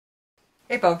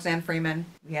Hey folks, Ann Freeman.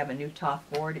 We have a new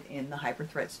Toft board in the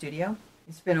Hyperthreat studio.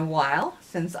 It's been a while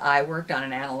since I worked on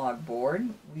an analog board.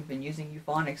 We've been using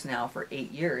euphonics now for 8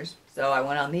 years. So I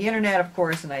went on the internet, of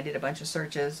course, and I did a bunch of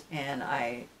searches, and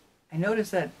I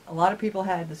noticed that a lot of people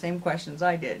had the same questions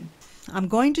I did. I'm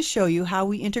going to show you how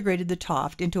we integrated the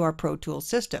Toft into our Protools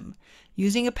system.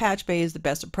 Using a patch bay is the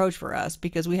best approach for us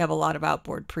because we have a lot of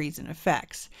outboard pre's and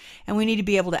effects, and we need to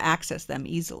be able to access them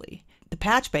easily. The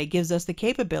patch bay gives us the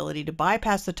capability to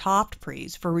bypass the Toft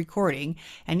pre's for recording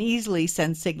and easily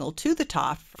send signal to the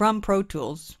Toft from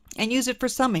Protools and use it for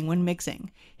summing when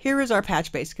mixing. Here is our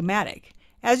patch bay schematic.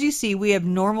 As you see, we have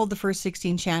normaled the first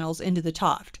 16 channels into the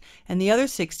Toft, and the other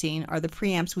 16 are the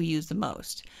preamps we use the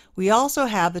most. We also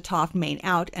have the Toft main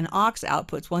out and aux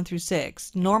outputs 1 through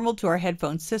 6 normaled to our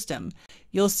headphone system.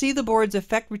 You'll see the board's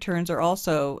effect returns are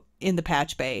also in the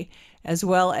patch bay, as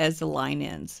well as the line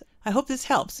ins. I hope this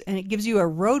helps, and it gives you a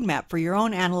roadmap for your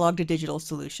own analog to digital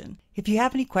solution. If you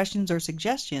have any questions or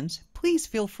suggestions, please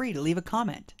feel free to leave a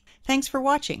comment. Thanks for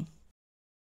watching.